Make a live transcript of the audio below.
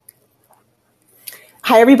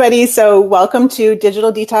Hi, everybody. So welcome to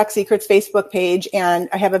Digital Detox Secrets Facebook page. And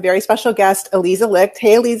I have a very special guest, Aliza Licht.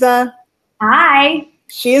 Hey, Aliza. Hi.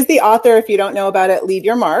 She is the author, if you don't know about it, Leave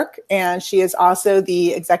Your Mark. And she is also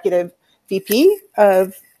the executive VP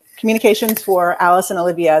of communications for Alice and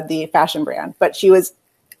Olivia, the fashion brand. But she was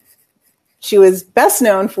best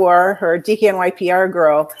known for her DKNY PR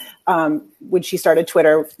girl when she started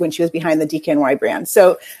Twitter when she was behind the DKNY brand.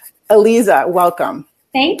 So Aliza, welcome.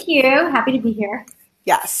 Thank you. Happy to be here.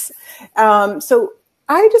 Yes. So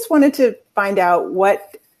I just wanted to find out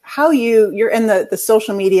how you're in the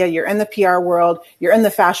social media, you're in the PR world, you're in the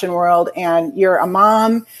fashion world, and you're a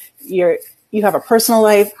mom, you have a personal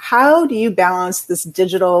life. How do you balance this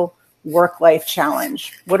digital work-life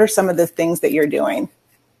challenge? What are some of the things that you're doing?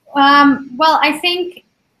 Well, I think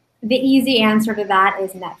the easy answer to that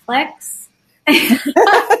is Netflix.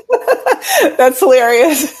 That's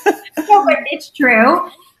hilarious. No, but it's true.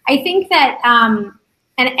 I think that,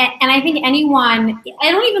 and I think anyone,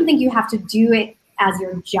 I don't even think you have to do it as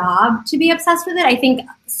your job to be obsessed with it. I think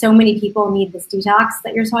so many people need this detox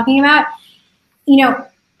that you're talking about.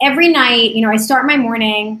 Every night, I start my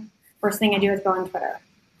morning, first thing I do is go on Twitter,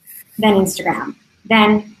 then Instagram,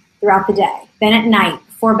 then throughout the day, then at night,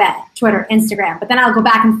 before bed, Twitter, Instagram, but then I'll go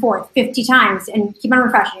back and forth 50 times and keep on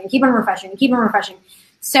refreshing and keep on refreshing and keep on refreshing.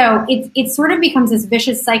 So it sort of becomes this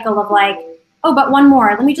vicious cycle of like, oh, but one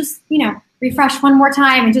more. Let me just, refresh one more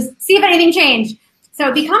time and just see if anything changed. So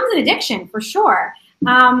it becomes an addiction for sure.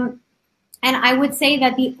 And I would say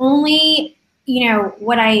that the only,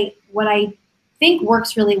 what I think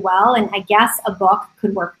works really well, and I guess a book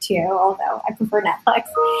could work too, although I prefer Netflix,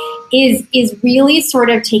 is really sort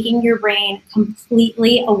of taking your brain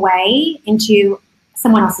completely away into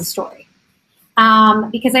someone else's story.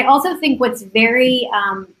 Because I also think what's very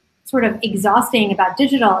sort of exhausting about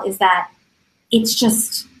digital is that it's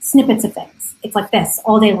just snippets of things. It's like this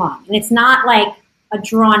all day long. And it's not like a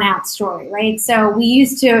drawn out story, right? So we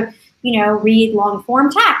used to, read long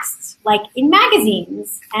form texts like in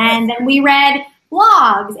magazines, and then we read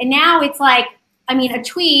blogs. And now it's like, a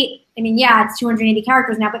tweet, it's 280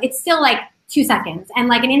 characters now, but it's still like 2 seconds. And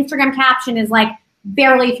like an Instagram caption is like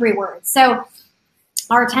barely 3 words. So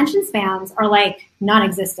our attention spans are like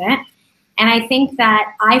non-existent. And I think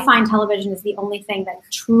that I find television is the only thing that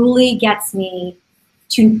truly gets me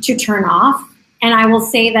to turn off. And I will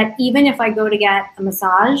say that even if I go to get a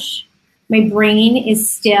massage, my brain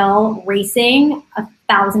is still racing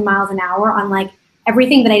 1,000 miles an hour on like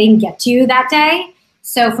everything that I didn't get to that day.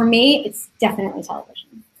 So for me, it's definitely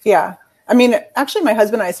television. Yeah. Actually, my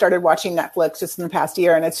husband and I started watching Netflix just in the past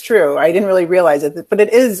year, and it's true. I didn't really realize it, but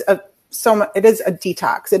it is a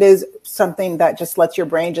detox. It is something that just lets your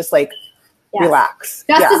brain just like relax.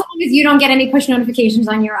 Just as long as you don't get any push notifications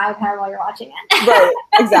on your iPad while you're watching it. Right.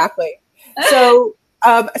 Exactly. So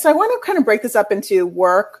I want to kind of break this up into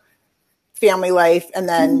work, family life, and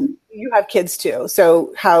then you have kids too.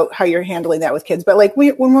 So how you're handling that with kids. But like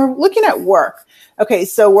when we're looking at work, okay,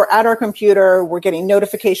 so we're at our computer, we're getting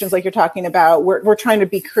notifications like you're talking about. We're trying to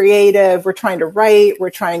be creative. We're trying to write. We're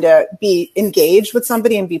trying to be engaged with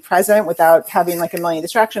somebody and be present without having like a million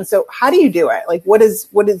distractions. So how do you do it? Like what is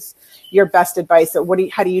your best advice?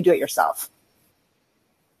 How do you do it yourself?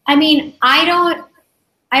 I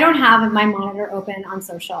don't have my monitor open on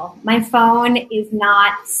social. My phone is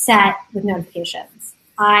not set with notifications.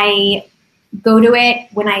 I go to it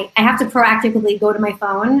when I have to proactively go to my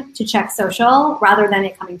phone to check social rather than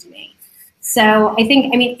it coming to me. So I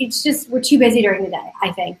think, it's just, we're too busy during the day,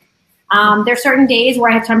 I think. There's certain days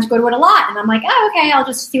where I have time to go to it a lot and I'm like, oh, okay, I'll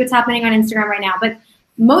just see what's happening on Instagram right now. But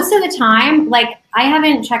most of the time, like I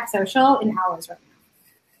haven't checked social in hours right now.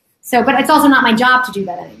 So, but it's also not my job to do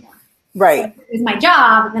that anymore. Right. So if it was my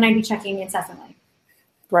job, then I'd be checking incessantly.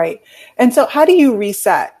 Right. And so how do you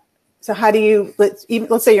reset? So how do you, let's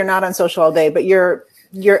say you're not on social all day, but you're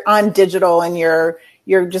on digital and you're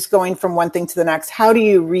just going from one thing to the next. How do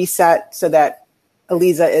you reset so that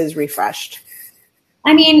Aliza is refreshed?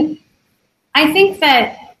 I think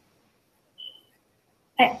that,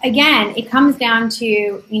 again, it comes down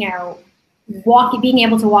to, being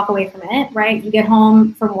able to walk away from it, right? You get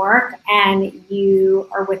home from work and you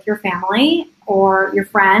are with your family or your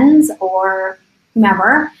friends or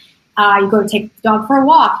whomever. You go take the dog for a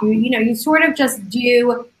walk. You sort of just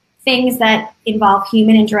do things that involve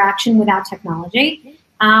human interaction without technology.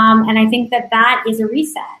 And I think that is a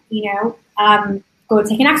reset, go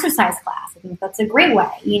take an exercise class. I think that's a great way,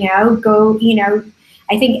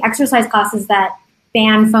 I think exercise classes that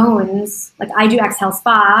ban phones, like I do Exhale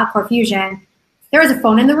Spa, Core Fusion, there is a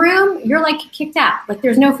phone in the room, you're like kicked out. Like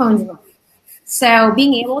there's no phones in the room. So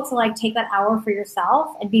being able to like take that hour for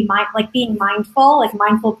yourself and being mindful, like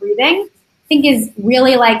mindful breathing, I think is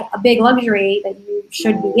really like a big luxury that you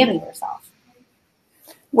should be giving yourself.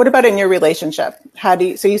 What about in your relationship?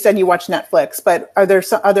 So you said you watch Netflix, but are there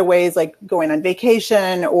some other ways, like going on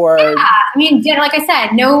vacation or? Yeah, I mean, dinner, like I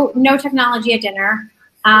said, no technology at dinner.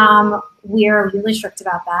 We're really strict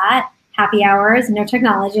about that. Happy hours, no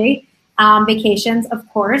technology. Vacations, of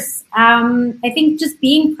course. I think just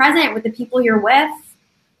being present with the people you're with.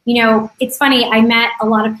 You know, it's funny, I met a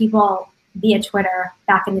lot of people via Twitter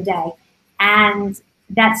back in the day. And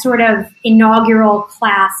that sort of inaugural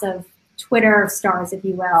class of Twitter stars, if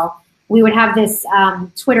you will, we would have this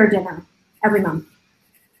Twitter dinner every month.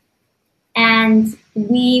 And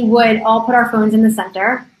we would all put our phones in the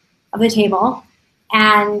center of the table,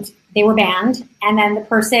 and they were banned. And then the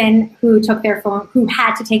person who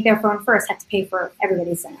had to take their phone first, had to pay for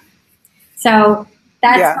everybody's dinner. So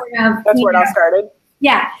that's that's where it all started.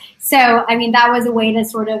 Yeah. So, I mean, that was a way to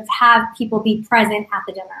sort of have people be present at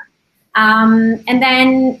the dinner. And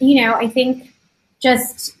then, you know, I think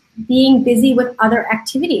just being busy with other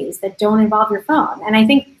activities that don't involve your phone. And I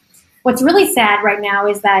think what's really sad right now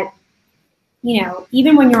is that, you know,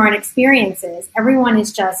 even when you're on experiences, everyone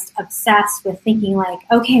is just obsessed with thinking like,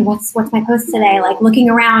 okay, what's my post today? Like looking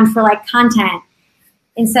around for like content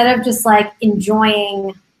instead of just like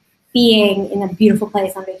enjoying being in a beautiful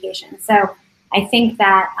place on vacation. So I think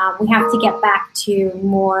that we have to get back to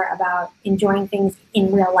more about enjoying things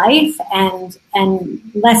in real life and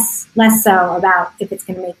less so about if it's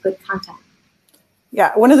going to make good content.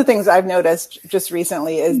 Yeah, one of the things I've noticed just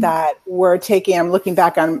recently is that I'm looking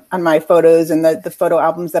back on my photos and the photo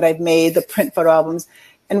albums that I've made, the print photo albums,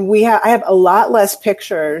 and I have a lot less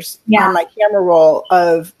pictures on my camera roll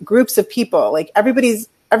of groups of people. Like everything's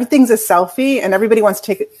a selfie, and everybody wants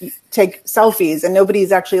to take selfies, and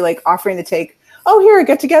nobody's actually like offering to take, here,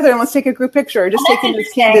 get together and let's take a group picture, or just taking those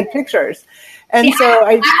candid pictures. And so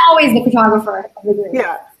I'm always the photographer of the group.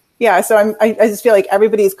 Yeah. So I just feel like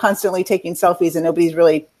everybody's constantly taking selfies and nobody's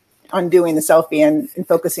really undoing the selfie and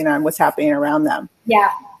focusing on what's happening around them.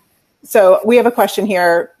 Yeah. So we have a question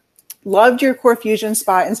here. Loved your Core Fusion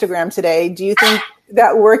Spa Instagram today. Do you think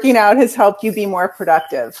that working out has helped you be more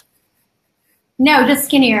productive? No, just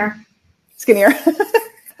skinnier. Skinnier.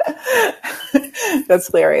 That's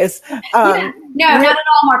hilarious. No, not at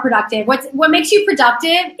all more productive. What makes you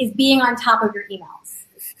productive is being on top of your emails.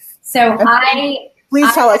 So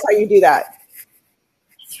Please tell us how you do that.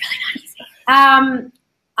 It's really not easy.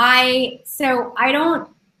 I don't,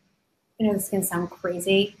 I know this is going to sound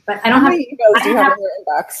crazy, but I don't have. How many emails do you have in your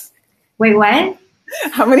inbox? Wait, what?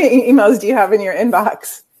 How many emails do you have in your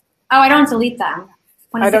inbox? Oh, I don't delete them.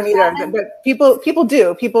 I don't either, but people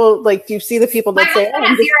do. People like, do you see the people that say, I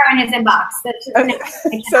have zero in his inbox.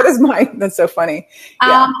 So does mine. That's so funny.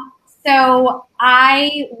 Yeah. So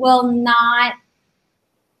I will not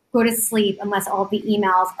go to sleep unless all the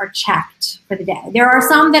emails are checked for the day. There are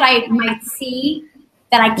some that I might see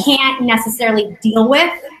that I can't necessarily deal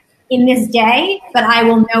with in this day, but I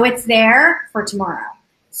will know it's there for tomorrow.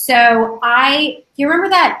 So do you remember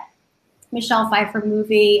that Michelle Pfeiffer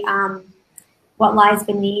movie, What Lies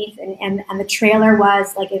Beneath, and the trailer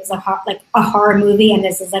was like, it was a horror movie, and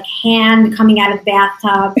there's this like hand coming out of the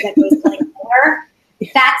bathtub that goes like there.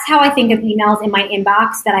 That's how I think of emails in my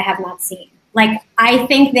inbox that I have not seen. Like, I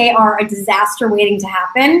think they are a disaster waiting to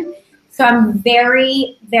happen. So I'm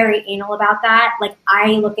very, very anal about that. Like,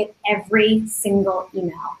 I look at every single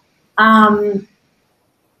email. And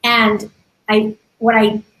what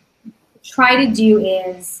I try to do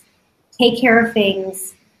is take care of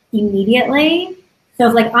things immediately. So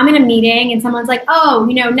if like I'm in a meeting and someone's like,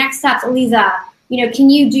 next up, Aliza, can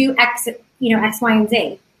you do X, X, Y, and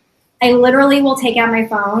Z? I literally will take out my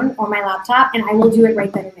phone or my laptop and I will do it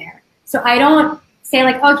right then and there. So I don't say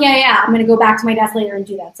like, okay, yeah, I'm going to go back to my desk later and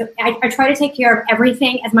do that. So I try to take care of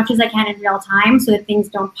everything as much as I can in real time so that things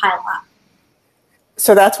don't pile up.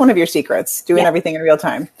 So that's one of your secrets, doing everything in real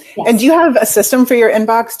time. Yes. And do you have a system for your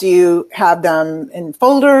inbox? Do you have them in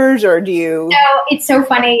folders or do you? No, it's so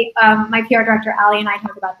funny. My PR director, Ali, and I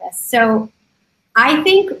talk about this. So I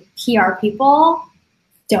think PR people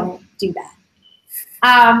don't do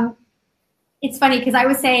that. It's funny because I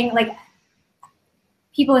was saying like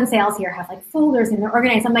people in sales here have like folders and they're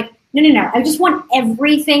organized. I'm like, no. I just want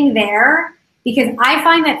everything there because I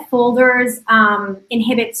find that folders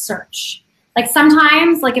inhibit search. Like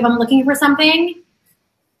sometimes, like if I'm looking for something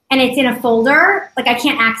and it's in a folder, like I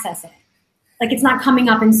can't access it. Like it's not coming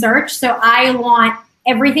up in search. So I want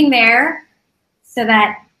everything there so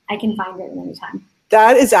that I can find it at any time.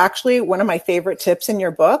 That is actually one of my favorite tips in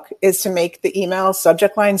your book, is to make the email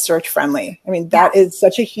subject line search friendly. I mean, that is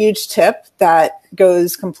such a huge tip that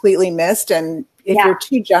goes completely missed. And if you're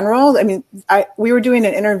too general, I mean, we were doing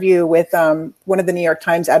an interview with one of the New York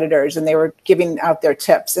Times editors, and they were giving out their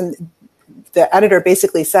tips. And the editor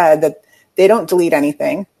basically said that they don't delete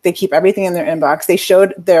anything. They keep everything in their inbox.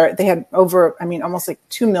 They had over, I mean, almost like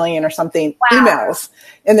 2 million or something emails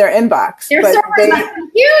in their inbox. Their servers must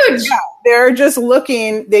be huge. Yeah, they're just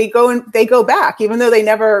looking, they go back, even though they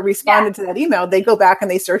never responded to that email, they go back and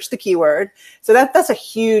they search the keyword. So that's a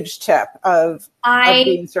huge tip of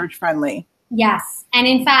being search friendly. Yes. And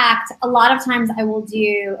in fact, a lot of times I will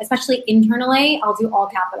do, especially internally, I'll do all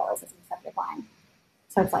capitals as a subject line.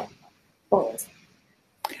 So it's like bold.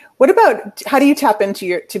 What about, how do you tap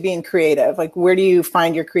into to being creative? Like, where do you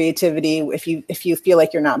find your creativity if you feel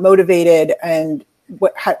like you're not motivated, and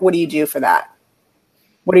what do you do for that?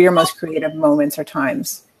 What are your most creative moments or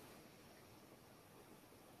times?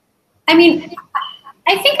 I mean,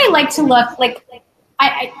 I think I like to look like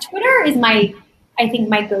Twitter is my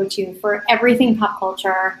go-to for everything pop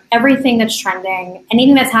culture, everything that's trending,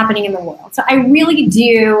 anything that's happening in the world. So I really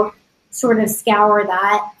do sort of scour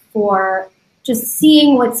that for just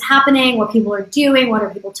seeing what's happening, what people are doing, what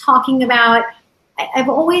are people talking about. I've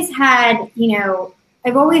always had,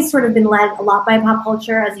 I've always sort of been led a lot by pop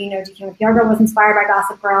culture. As you know, DK with PR Girl was inspired by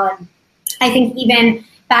Gossip Girl. And I think even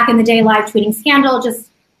back in the day, live tweeting Scandal,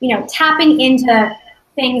 just, tapping into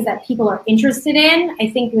things that people are interested in,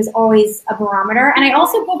 I think was always a barometer. And I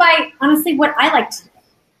also go by, honestly, what I like to do.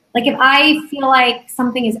 Like, if I feel like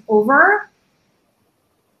something is over,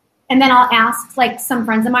 and then I'll ask like some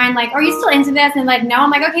friends of mine, like, are you still into this? And like, no, I'm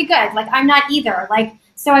like, okay, good. Like, I'm not either. Like,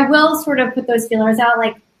 so I will sort of put those feelers out.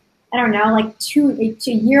 Like, I don't know, like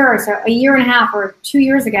a year or so, a year and a half or 2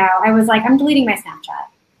 years ago, I was like, I'm deleting my Snapchat.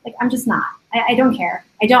 Like, I'm just not. I don't care.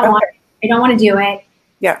 I don't want to do it.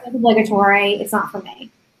 Yeah. It's obligatory. It's not for me.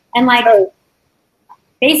 And like,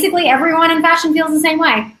 basically everyone in fashion feels the same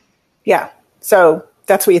way. Yeah. So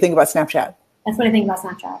that's what you think about Snapchat. That's what I think about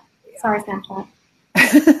Snapchat. Sorry, Snapchat.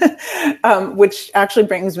 Which actually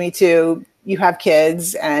brings me to, you have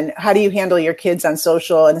kids, and how do you handle your kids on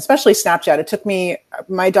social, and especially Snapchat? It took me,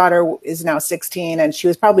 my daughter is now 16, and she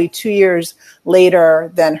was probably 2 years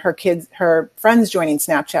later than her friends joining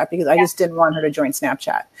Snapchat, because I just didn't want her to join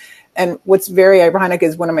Snapchat. And what's very ironic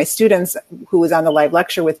is one of my students who was on the live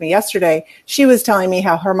lecture with me yesterday, she was telling me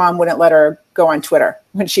how her mom wouldn't let her go on Twitter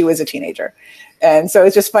when she was a teenager. And so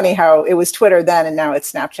it's just funny how it was Twitter then and now it's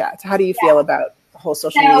Snapchat. So how do you feel about the whole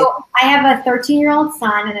social media? I have a 13-year-old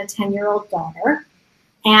son and a 10-year-old daughter.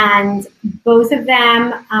 And both of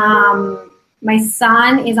them, my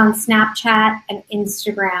son is on Snapchat and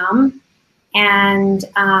Instagram. And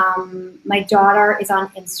my daughter is on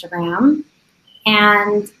Instagram.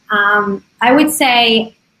 And I would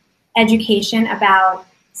say education about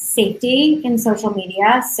safety in social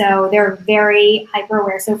media. So they're very hyper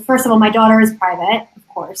aware. So first of all, my daughter is private, of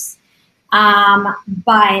course.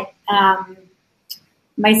 But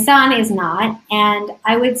my son is not. And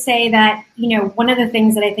I would say that, one of the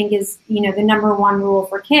things that I think is, the number one rule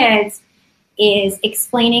for kids is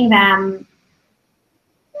explaining them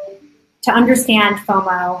to understand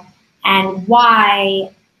FOMO and why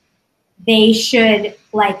they should,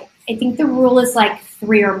 I think the rule is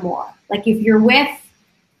 3 or more. Like, if you're with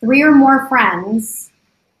 3 or more friends,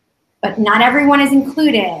 but not everyone is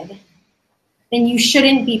included, then you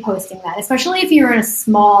shouldn't be posting that, especially if you're in a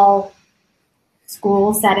small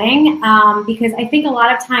school setting, because I think a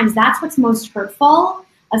lot of times that's what's most hurtful,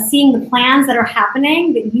 of seeing the plans that are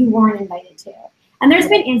happening that you weren't invited to. And there's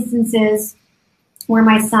been instances where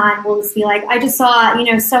my son will just be like, I just saw,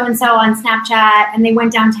 so-and-so on Snapchat, and they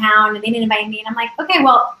went downtown and they didn't invite me. And I'm like, okay,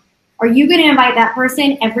 well, are you going to invite that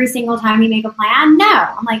person every single time you make a plan? No.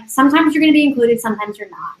 I'm like, sometimes you're going to be included, sometimes you're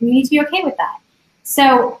not. You need to be okay with that.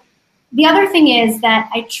 So the other thing is that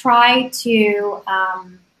I try to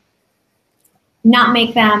not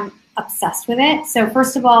make them obsessed with it. So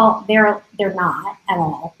first of all, they're not at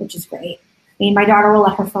all, which is great. I mean, my daughter will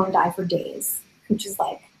let her phone die for days, which is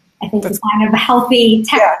I think the sign of a healthy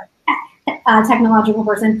technological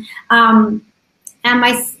person. And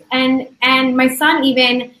my son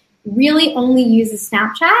even really only uses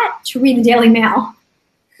Snapchat to read the Daily Mail,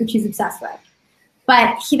 which he's obsessed with.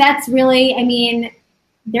 But that's really,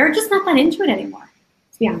 they're just not that into it anymore,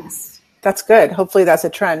 to be honest. That's good. Hopefully that's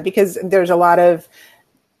a trend, because there's a lot of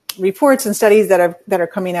reports and studies that are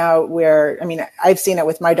coming out where, I've seen it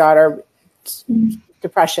with my daughter,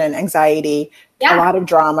 depression, anxiety, a lot of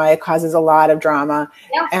drama. It causes a lot of drama.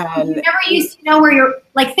 Yeah. And you never used to know where you're,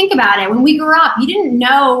 think about it. When we grew up, you didn't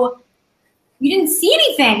know you didn't see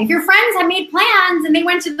anything. If your friends had made plans and they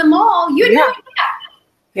went to the mall, you had no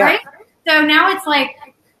idea, right? So now it's like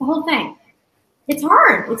the whole thing. It's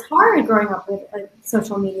hard. It's hard growing up with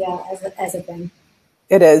social media as a thing.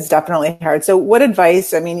 It is definitely hard. So what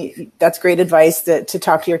advice, I mean, that's great advice to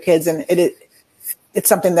talk to your kids, and it's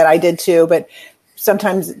something that I did too, but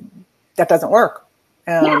sometimes that doesn't work.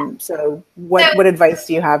 So what advice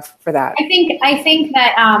do you have for that? I think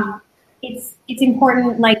that it's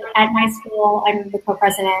important, like at my school, I'm the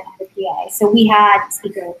co-president of the PA. So we had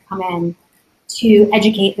speakers come in to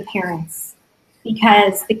educate the parents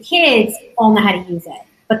because the kids all know how to use it,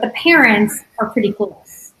 but the parents are pretty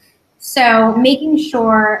clueless. So making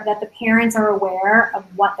sure that the parents are aware of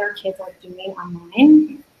what their kids are doing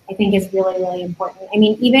online, I think is really, really important. I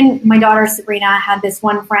mean, even my daughter Sabrina had this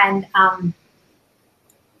one friend,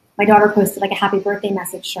 my daughter posted like a happy birthday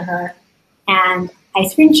message to her, and I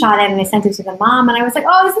screenshot it and I sent it to the mom, and I was like,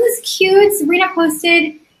 oh, isn't this cute? Sabrina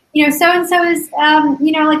posted, so-and-so is,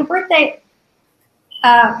 like a birthday,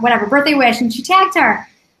 birthday wish, and she tagged her.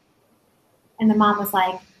 And the mom was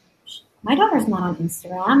like, my daughter's not on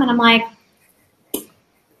Instagram. And I'm like,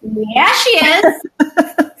 yeah, she is.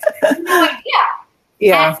 No idea.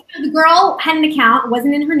 Yeah. And the girl had an account, it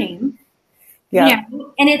wasn't in her name. Yeah.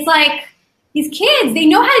 And it's like, these kids, they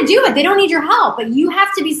know how to do it. They don't need your help, but you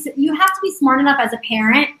have to be smart enough as a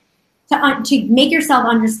parent to make yourself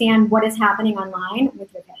understand what is happening online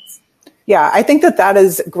with your kids. Yeah, I think that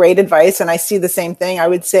is great advice, and I see the same thing. I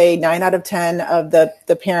would say 9 out of 10 of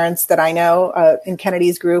the parents that I know in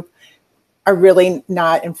Kennedy's group are really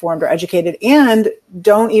not informed or educated, and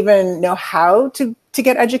don't even know how to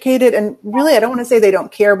get educated. And really, I don't want to say they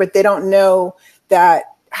don't care, but they don't know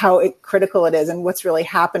that how critical it is and what's really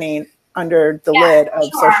happening under the lid of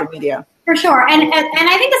social media. For sure. And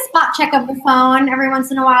I think a spot check of the phone every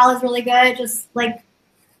once in a while is really good. Just like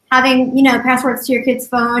having, passwords to your kid's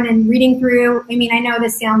phone and reading through. I mean, I know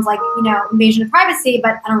this sounds like, invasion of privacy,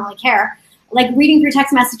 but I don't really care. Like reading through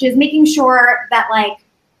text messages, making sure that like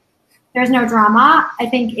there's no drama, I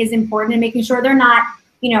think is important, and making sure they're not,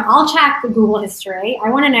 I'll check the Google history. I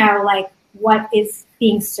want to know like what is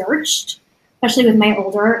being searched, especially with my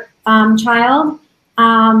older child.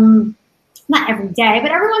 Not every day,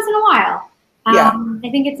 but every once in a while. I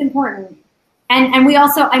think it's important. And we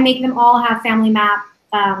also, I make them all have Family Map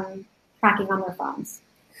tracking on their phones.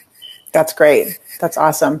 That's great. That's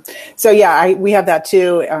awesome. So we have that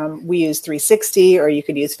too. We use 360, or you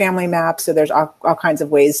could use Family Map. So there's all kinds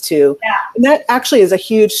of ways to, and that actually is a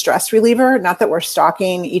huge stress reliever. Not that we're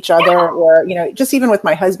stalking each other or, just even with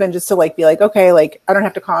my husband, just to like, be like, okay, like I don't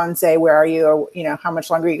have to call and say, where are you? Or, how much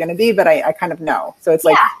longer are you going to be? But I kind of know. So it's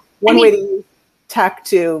like one way to use tech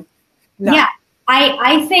to not. Yeah.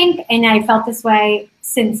 I think, and I felt this way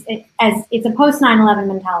since it's a post 9/11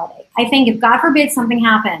 mentality. I think if God forbid something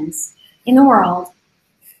happens in the world,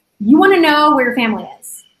 you want to know where your family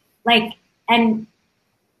is. Like, and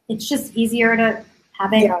it's just easier to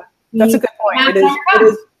have it. Yeah, that's a good point. It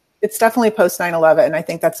is. It's definitely post 9/11, and I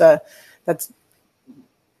think that's puts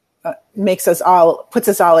us all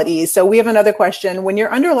at ease. So we have another question. When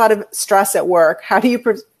you're under a lot of stress at work, how do you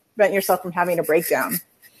prevent yourself from having a breakdown?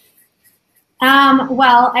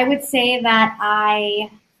 Well, I would say that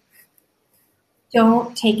I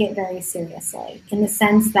don't take it very seriously, in the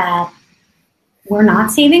sense that we're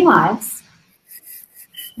not saving lives,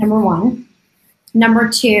 number one. Number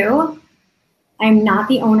two, I'm not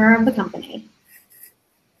the owner of the company.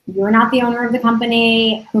 You're not the owner of the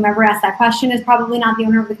company. Whomever asked that question is probably not the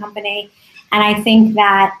owner of the company. And I think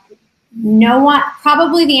that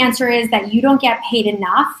probably the answer is that you don't get paid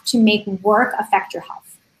enough to make work affect your health.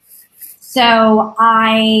 So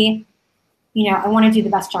I want to do the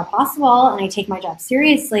best job possible, and I take my job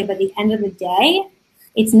seriously, but at the end of the day,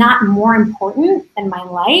 it's not more important than my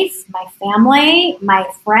life, my family, my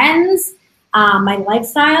friends, my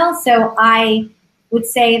lifestyle. So I would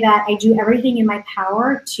say that I do everything in my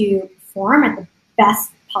power to perform at the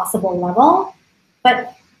best possible level,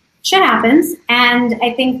 but shit happens. And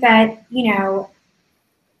I think that,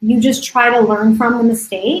 you just try to learn from the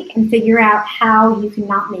mistake and figure out how you can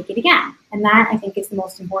not make it again. And that, I think, is the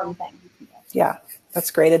most important thing you can do. Yeah, that's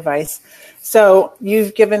great advice. So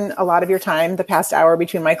you've given a lot of your time the past hour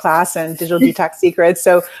between my class and Digital Detox Secrets.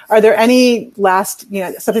 So are there any last,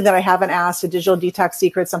 something that I haven't asked, a Digital Detox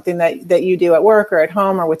Secret, something that you do at work or at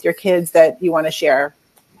home or with your kids that you want to share?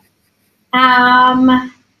 I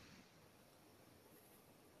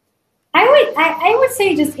would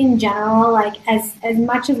say just in general, like as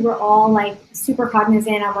much as we're all like super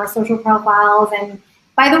cognizant of our social profiles, and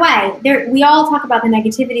by the way, we all talk about the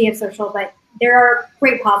negativity of social, but there are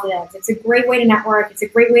great positives. It's a great way to network. It's a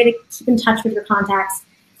great way to keep in touch with your contacts,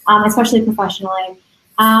 especially professionally.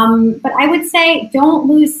 But I would say don't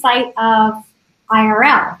lose sight of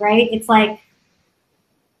IRL, right? It's like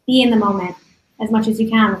be in the moment as much as you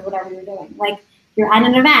can with whatever you're doing. Like you're at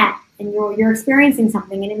an event and you're experiencing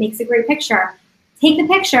something and it makes a great picture. Take the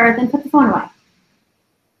picture, then put the phone away.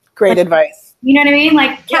 Great advice. You know what I mean?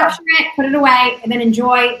 Like capture it, put it away, and then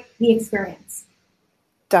enjoy the experience.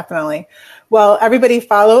 Definitely. Well, everybody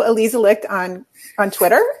follow Aliza Licht on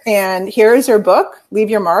Twitter. And here's her book,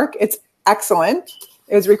 Leave Your Mark. It's excellent.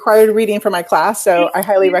 It was required reading for my class, so I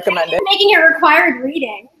highly recommend it. Making it required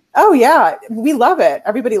reading. Oh, yeah. We love it.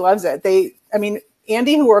 Everybody loves it.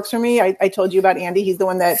 Andy, who works for me, I told you about Andy. He's the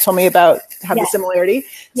one that told me about the similarity.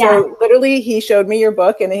 So literally he showed me your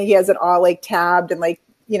book and he has it all like tabbed and like,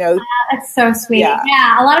 that's so sweet.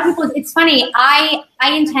 Yeah. A lot of people, it's funny. I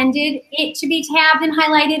intended it to be tabbed and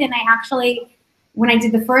highlighted. And I actually, when I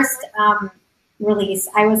did the first release,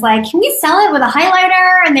 I was like, can we sell it with a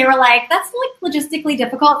highlighter? And they were like, that's like logistically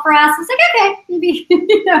difficult for us. I was like, okay, maybe,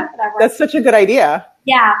 whatever. That's such a good idea.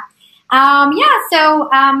 Yeah. So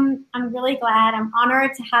I'm really glad. I'm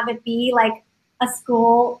honored to have it be like a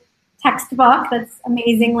school textbook. That's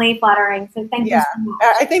amazingly flattering. So thank you so much.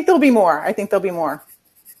 I think there'll be more.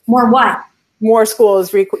 More what? More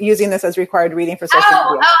schools using this as required reading for social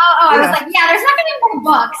media. I was like, there's not going to be more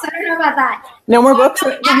books. I don't know about that. No more books?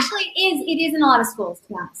 Actually, it is in a lot of schools, to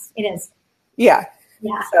be honest. It is. Yeah.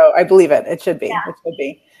 So I believe it. It should be. Yeah. It should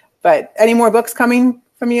be. But any more books coming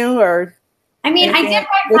from you or? I mean, I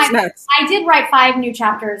did write 5 new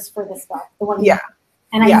chapters for this book, the one. Yeah.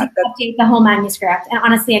 And I did update the whole manuscript. And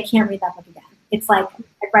honestly, I can't read that book again. It's like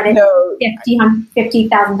I've read it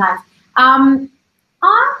 50,000 times.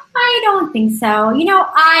 I don't think so.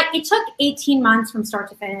 It took 18 months from start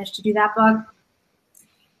to finish to do that book.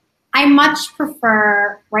 I much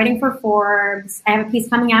prefer writing for Forbes. I have a piece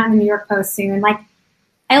coming out in the New York Post soon. Like,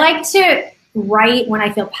 I like to write when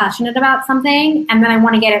I feel passionate about something, and then I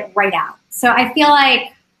want to get it right out. So I feel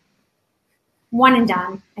like one and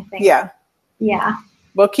done, I think. Yeah.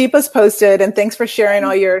 Well, keep us posted, and thanks for sharing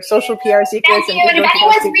all your social PR secrets. Thank you. And if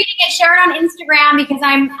anyone's reading it, share it on Instagram because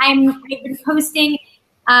I've been posting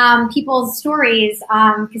people's stories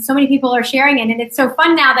because so many people are sharing it, and it's so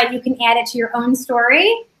fun now that you can add it to your own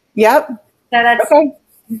story. Yep. So that's okay.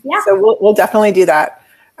 Yeah. So we'll definitely do that.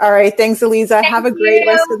 All right. Thanks, Aliza. Have a great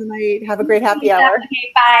rest of the night. Have a great happy hour.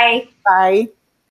 Okay. Bye. Bye.